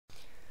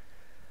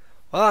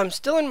Well, I'm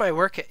still in my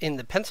work in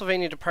the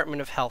Pennsylvania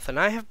Department of Health, and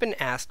I have been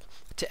asked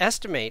to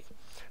estimate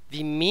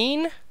the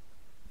mean,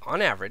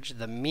 on average,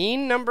 the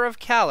mean number of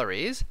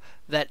calories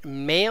that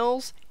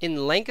males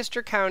in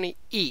Lancaster County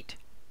eat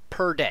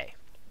per day.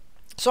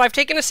 So I've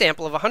taken a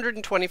sample of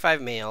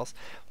 125 males,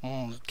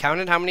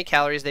 counted how many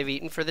calories they've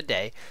eaten for the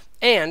day,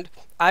 and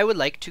I would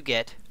like to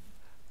get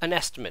an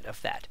estimate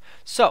of that.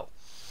 So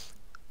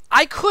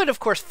I could, of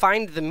course,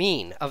 find the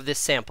mean of this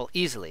sample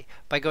easily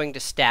by going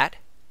to Stat,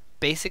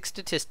 Basic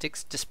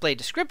Statistics, Display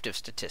Descriptive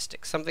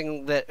Statistics,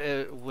 something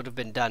that would have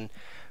been done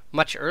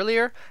much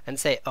earlier, and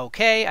say,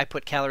 okay, I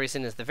put calories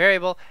in as the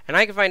variable, and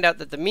I can find out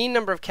that the mean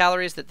number of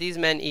calories that these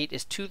men eat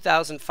is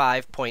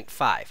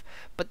 2005.5.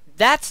 But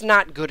that's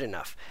not good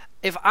enough.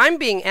 If I'm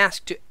being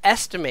asked to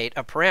estimate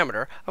a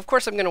parameter, of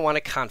course I'm going to want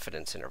a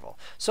confidence interval.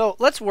 So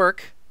let's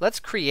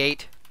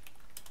create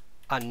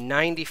a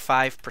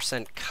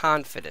 95%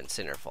 confidence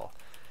interval.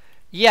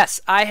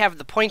 Yes, I have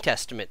the point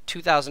estimate,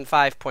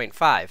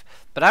 2005.5,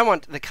 but I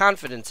want the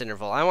confidence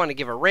interval. I want to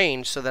give a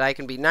range so that I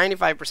can be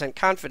 95%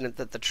 confident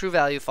that the true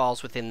value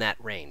falls within that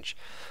range.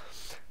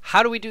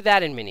 How do we do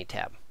that in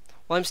Minitab?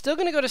 Well, I'm still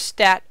going to go to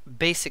Stat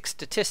Basic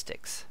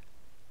Statistics.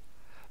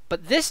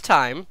 But this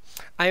time,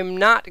 I am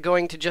not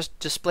going to just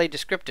display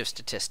descriptive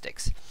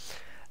statistics.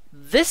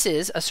 This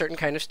is a certain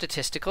kind of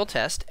statistical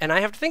test, and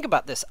I have to think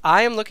about this.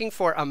 I am looking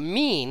for a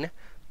mean,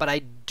 but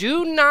I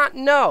do not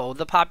know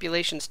the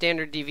population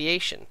standard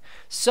deviation.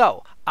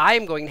 So I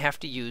am going to have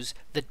to use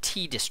the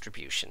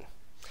t-distribution.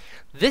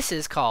 This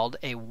is called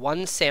a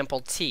one-sample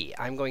t.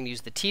 I'm going to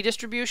use the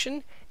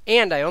t-distribution,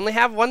 and I only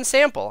have one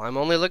sample. I'm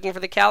only looking for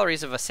the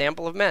calories of a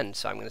sample of men,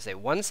 so I'm going to say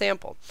one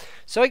sample.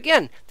 So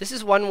again, this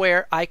is one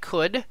where I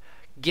could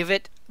give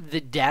it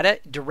the data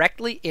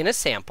directly in a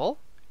sample,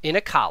 in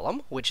a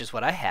column, which is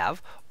what I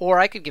have, or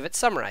I could give it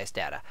summarized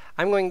data.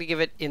 I'm going to give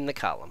it in the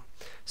column.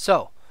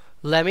 So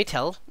let me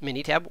tell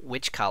Minitab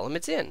which column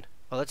it's in.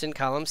 Well, it's in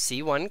column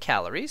C1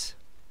 calories.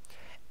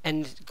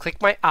 And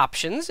click my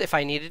options if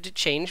I needed to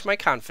change my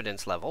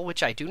confidence level,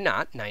 which I do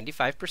not,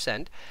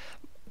 95%.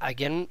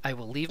 Again, I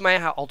will leave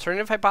my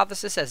alternative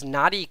hypothesis as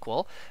not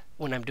equal.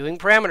 When I'm doing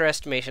parameter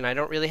estimation, I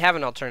don't really have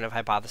an alternative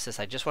hypothesis.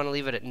 I just want to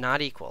leave it at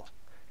not equal.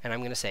 And I'm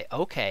going to say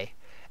OK.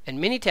 And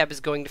Minitab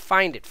is going to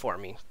find it for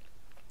me.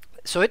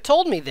 So it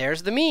told me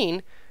there's the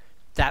mean.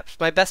 That's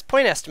my best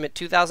point estimate,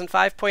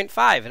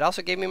 2005.5. It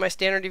also gave me my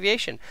standard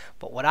deviation.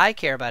 But what I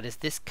care about is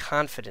this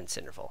confidence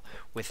interval.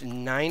 With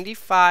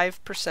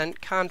 95%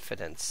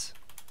 confidence,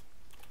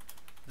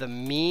 the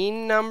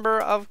mean number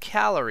of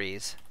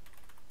calories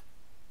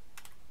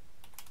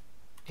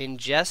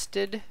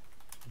ingested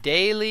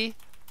daily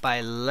by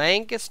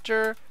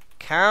Lancaster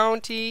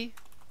County,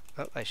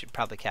 oh, I should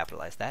probably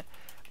capitalize that,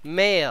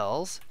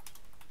 males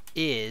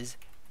is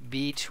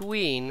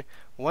between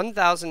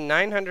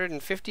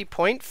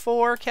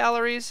 1,950.4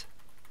 calories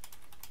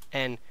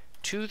and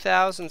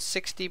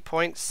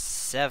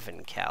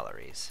 2,060.7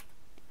 calories.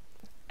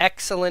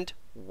 Excellent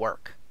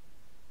work.